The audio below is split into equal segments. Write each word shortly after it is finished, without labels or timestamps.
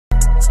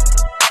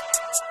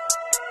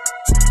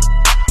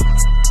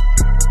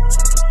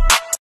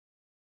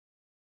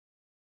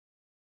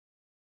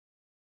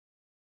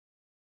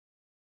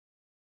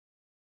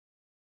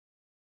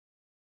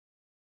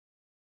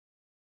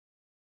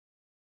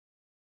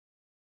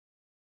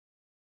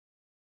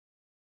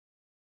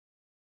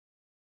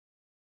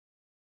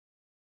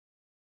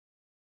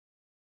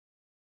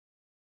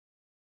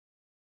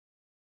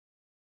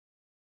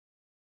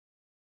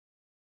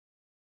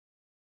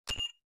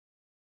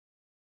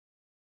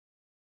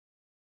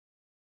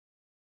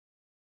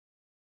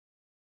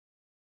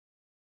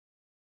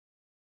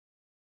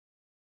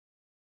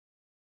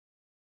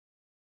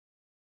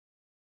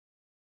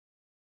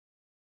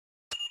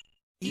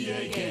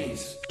EA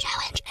Games.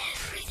 Challenge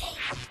everything.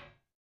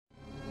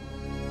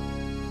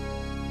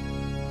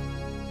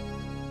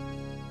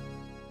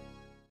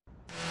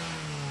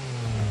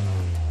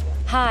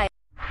 Hi.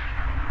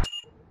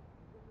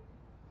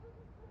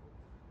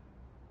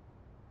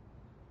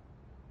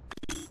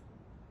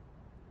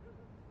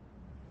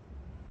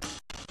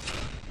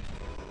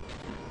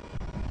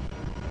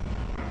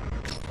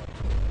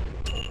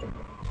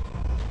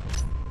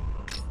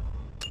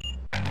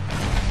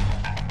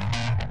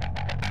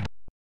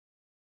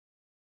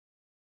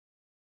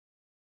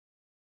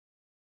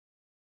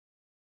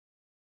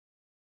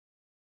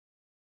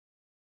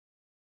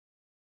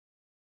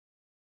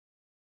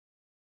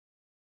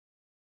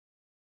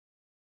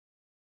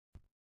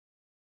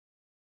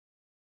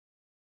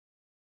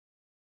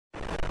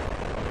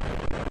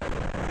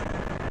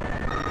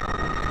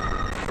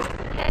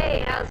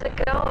 Hey, how's it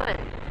going?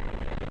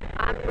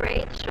 I'm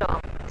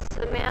Rachel,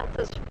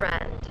 Samantha's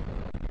friend.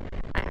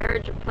 I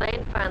heard your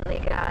plane finally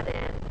got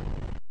in.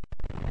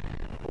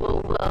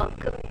 Well,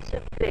 welcome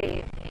to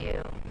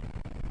Bayview.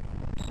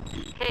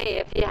 Hey,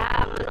 if you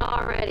haven't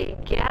already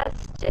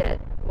guessed it,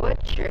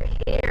 what you're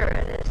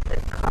hearing is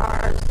the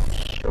car's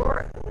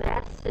short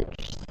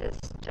message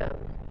system,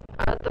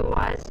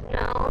 otherwise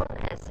known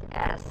as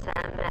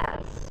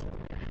SMS.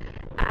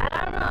 I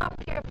don't know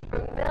if you're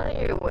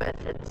familiar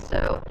with it,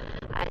 so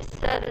I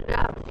set it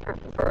up for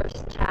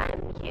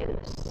first-time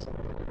use.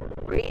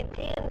 Read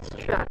the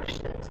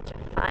instructions to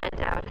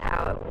find out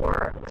how it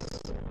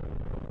works.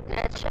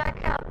 Now check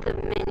out the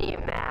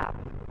mini-map.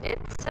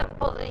 It's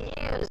simple to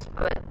use,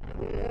 but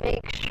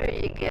make sure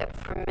you get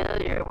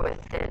familiar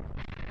with it.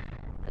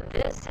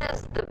 This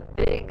is the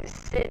big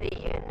city,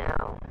 you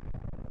know.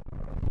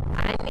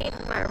 I need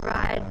my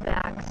ride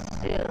back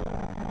soon,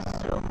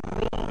 so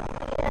meet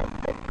me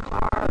at the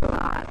car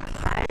lot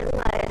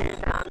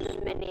highlighted on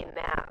the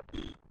mini-map.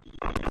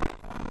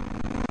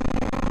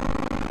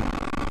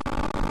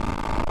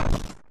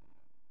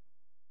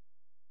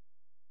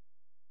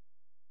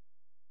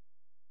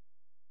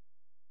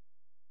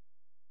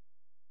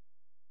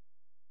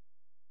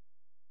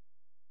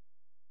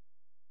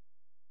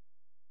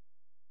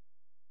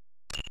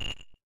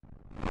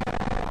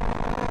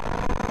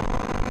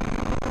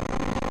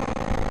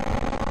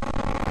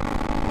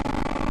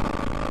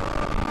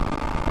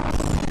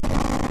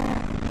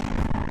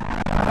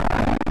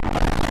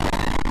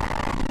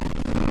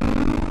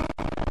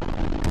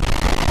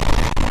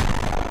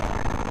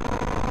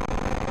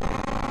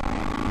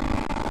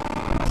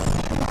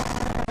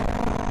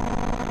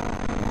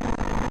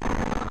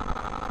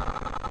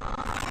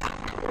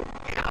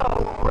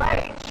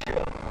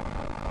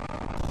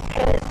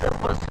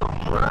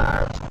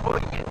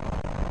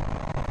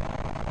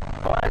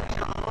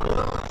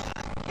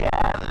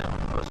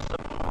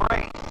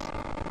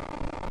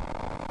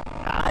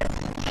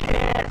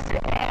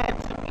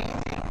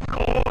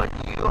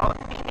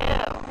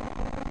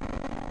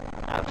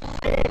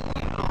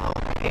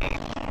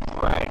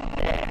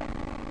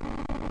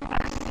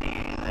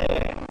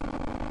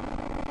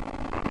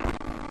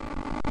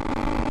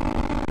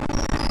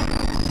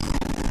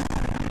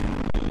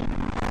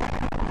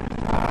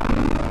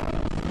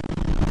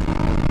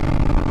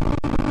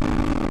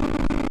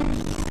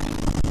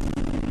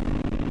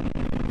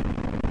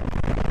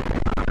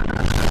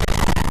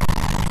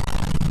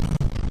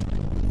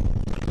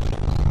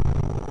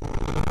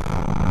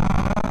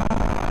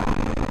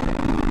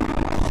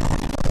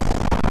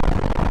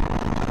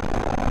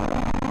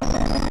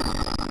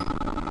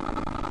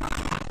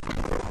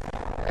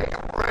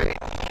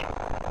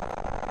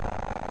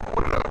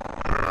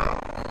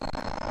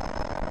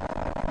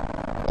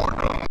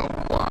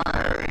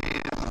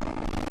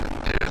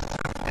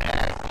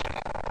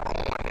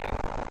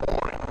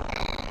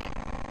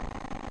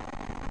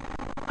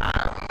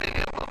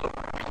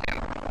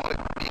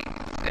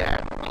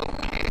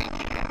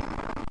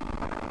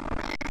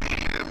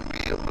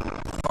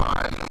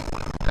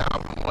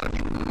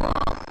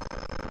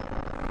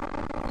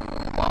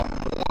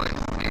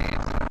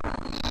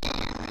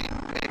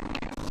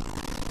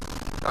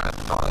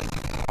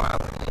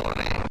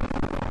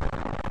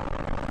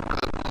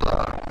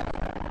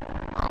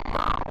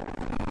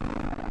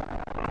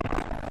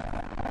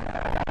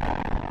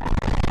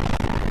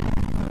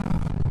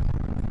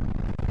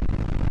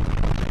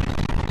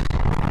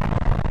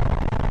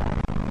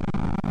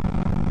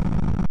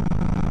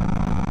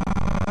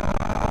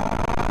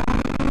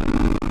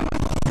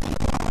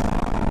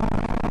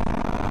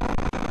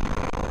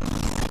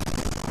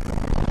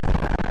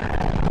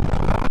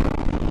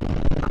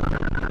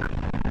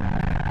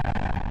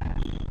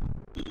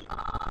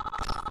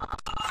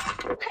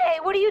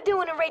 What are you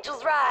doing in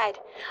Rachel's ride?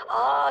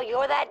 Oh,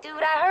 you're that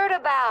dude I heard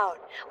about.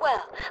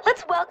 Well,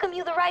 let's welcome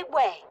you the right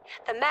way.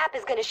 The map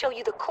is gonna show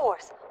you the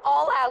course,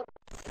 all out.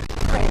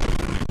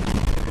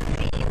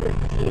 See you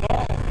at the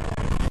end.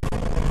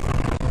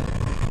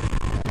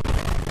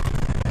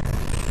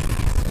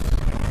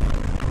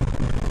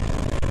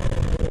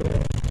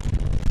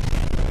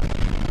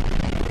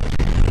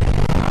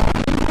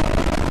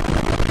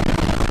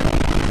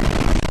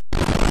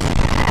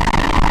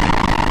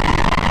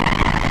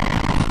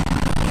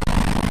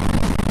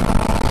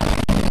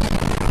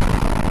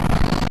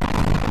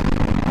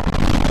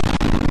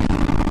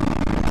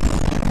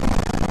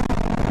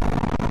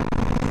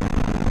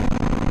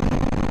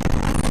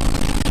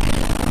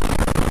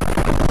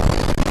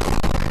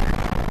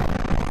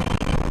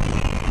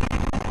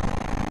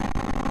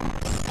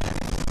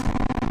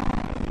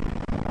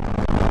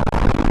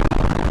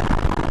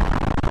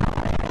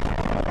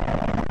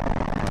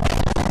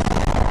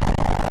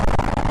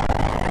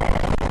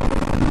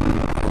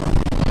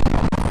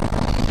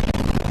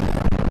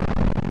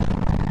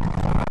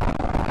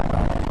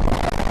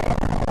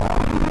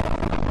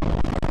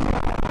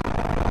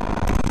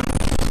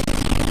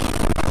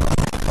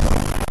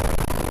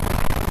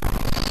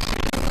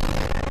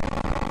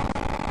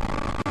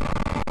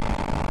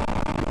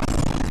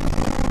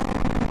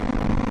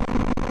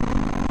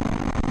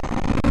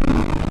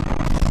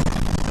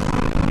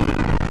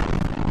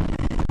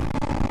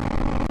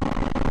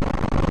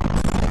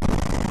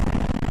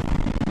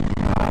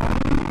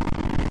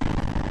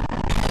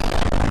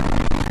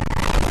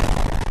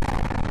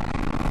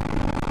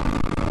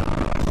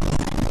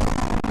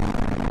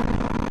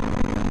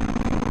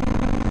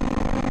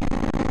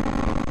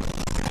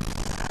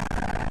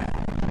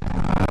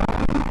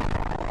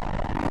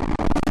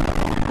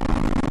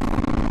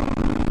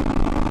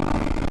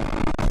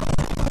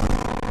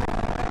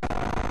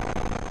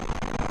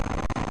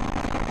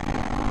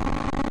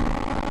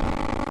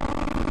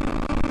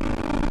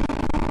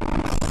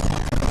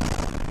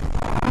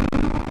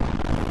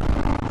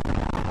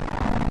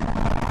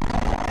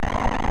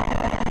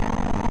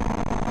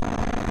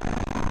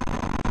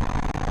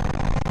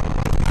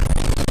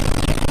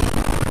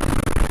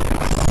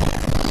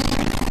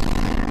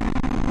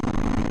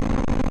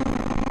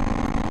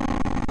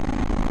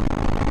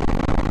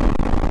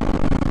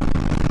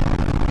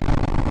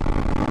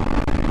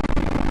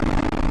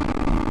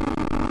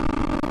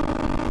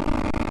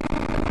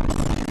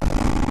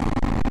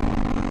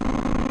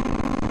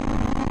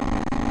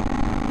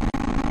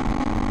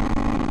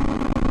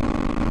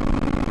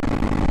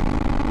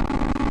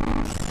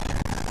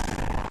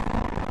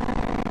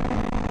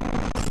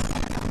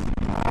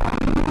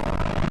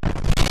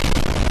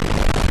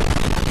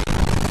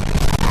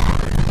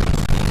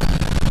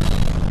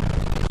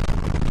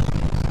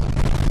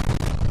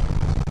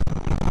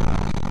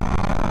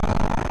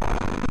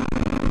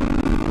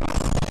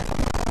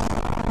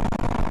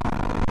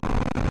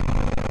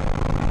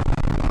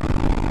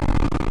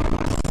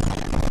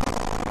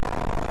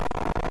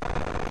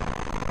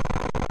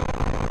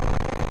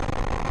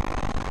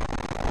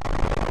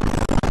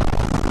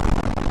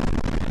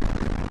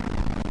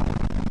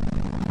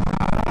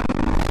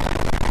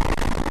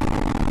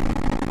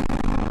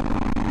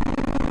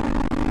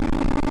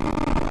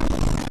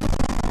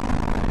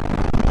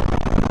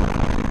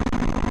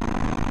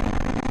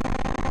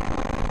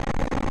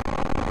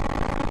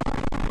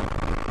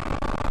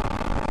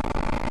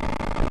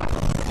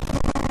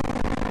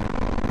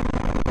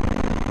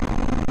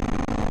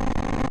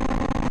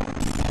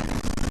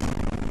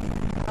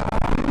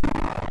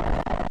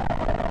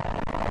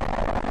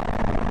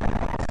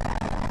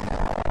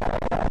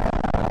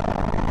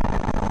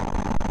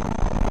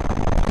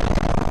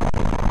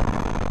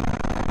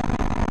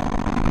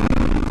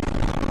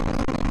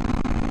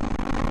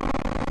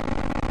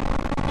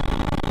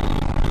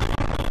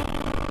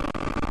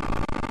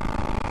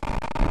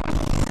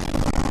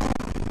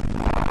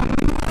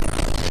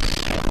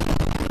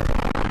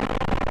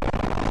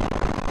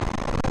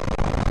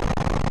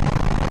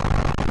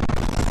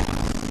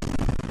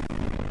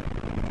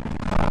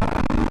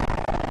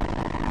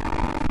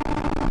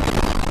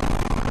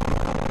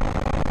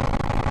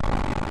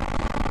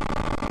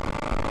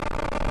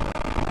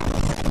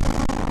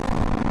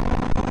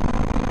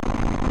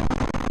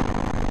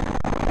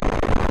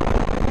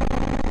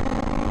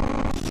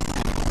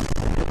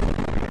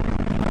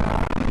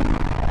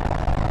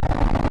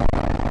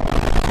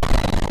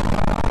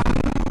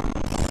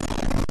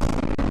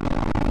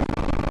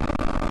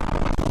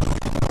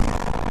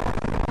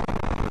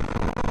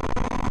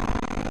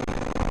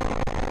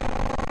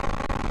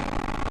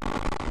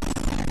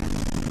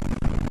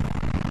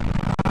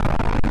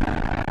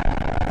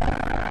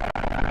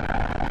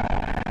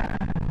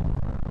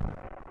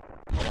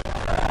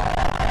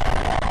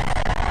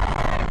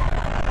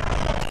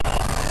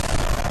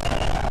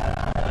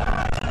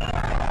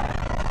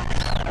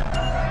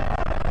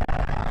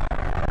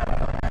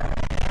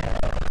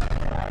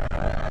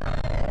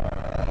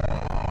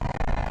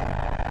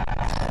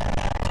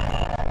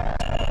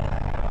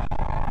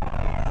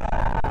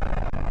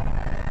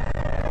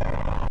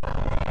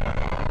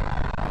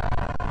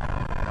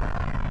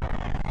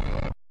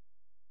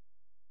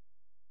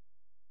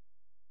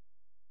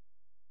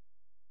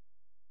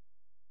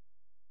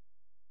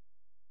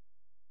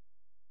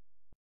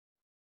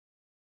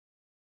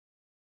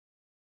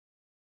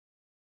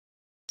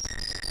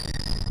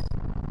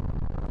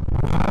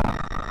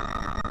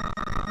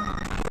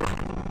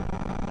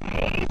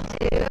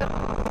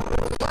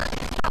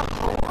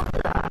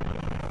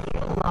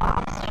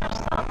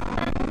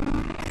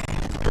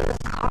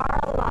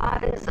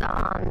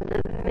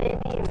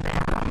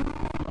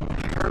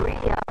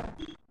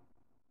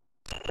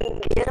 can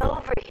get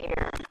over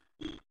here.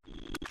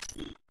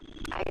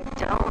 I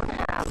don't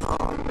have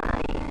all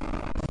night.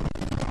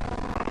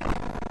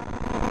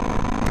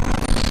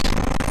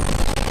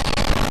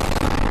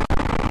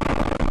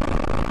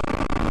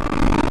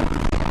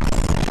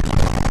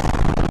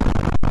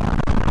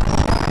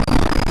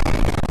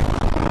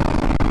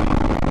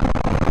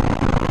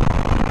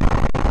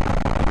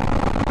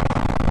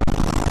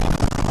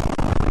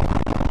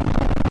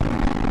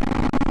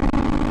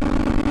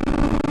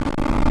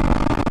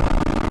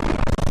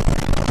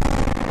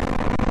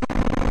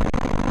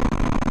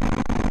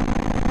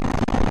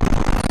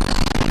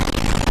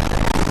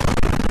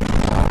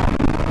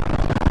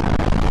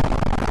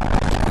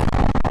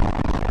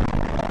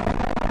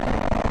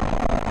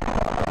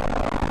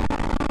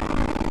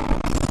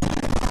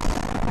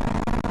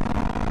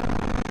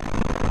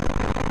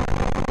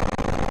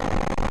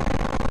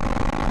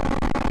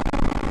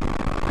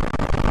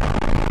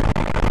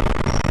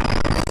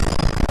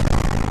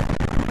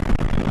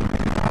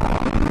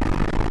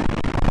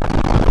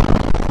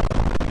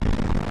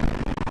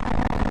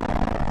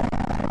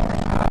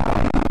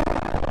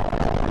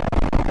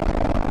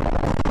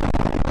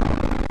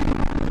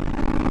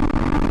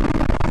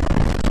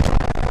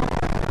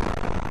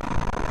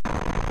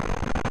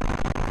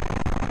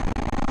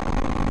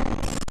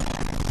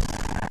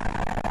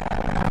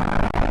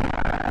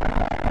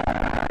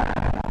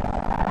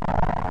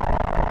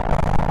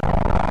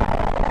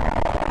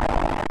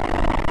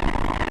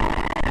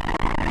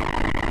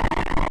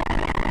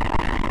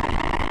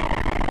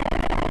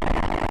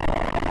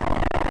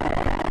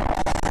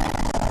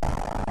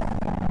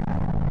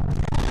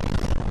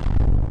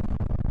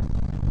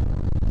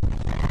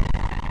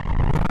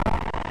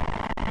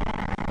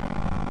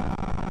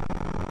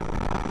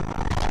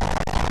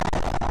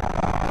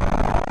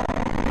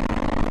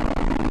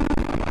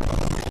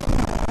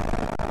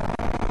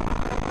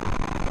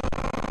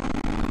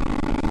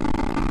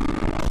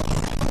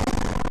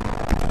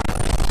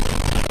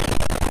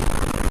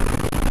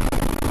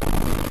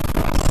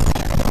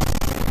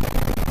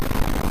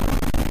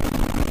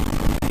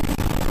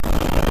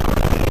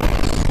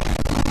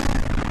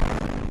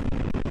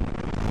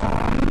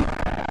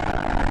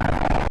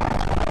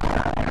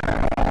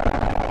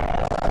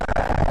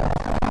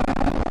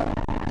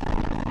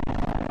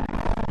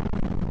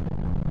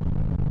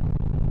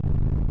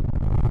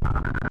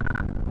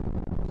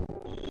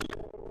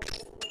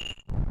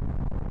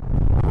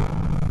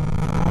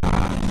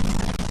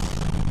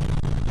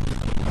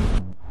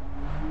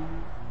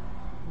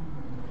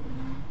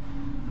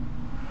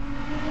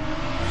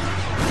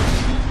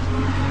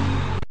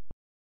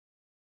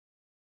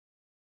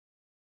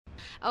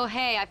 Oh,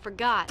 hey, I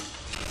forgot.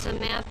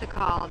 Samantha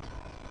called.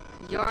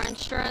 Your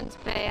insurance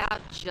payout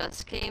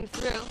just came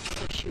through,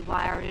 so she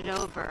wired it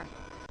over.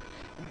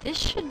 This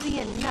should be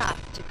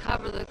enough to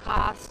cover the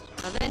cost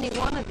of any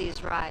one of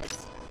these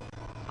rides.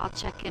 I'll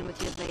check in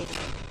with you later.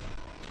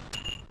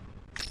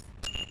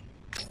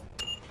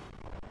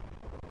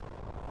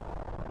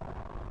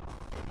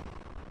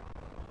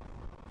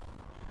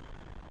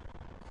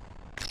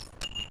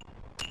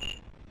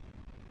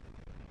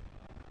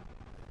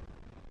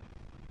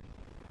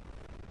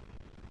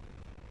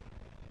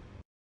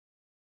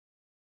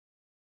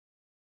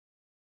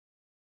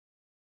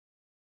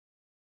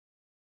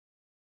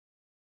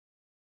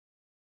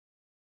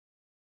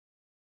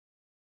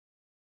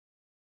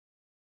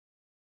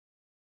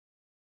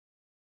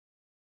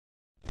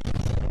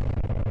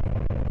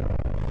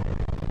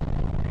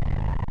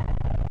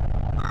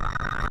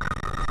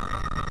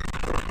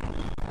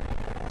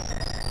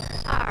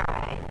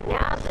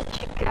 Now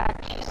that you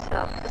got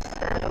yourself a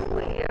set of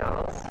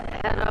wheels,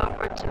 head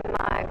over to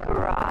my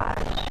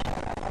garage.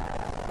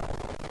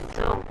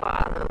 Don't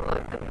bother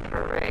looking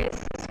for race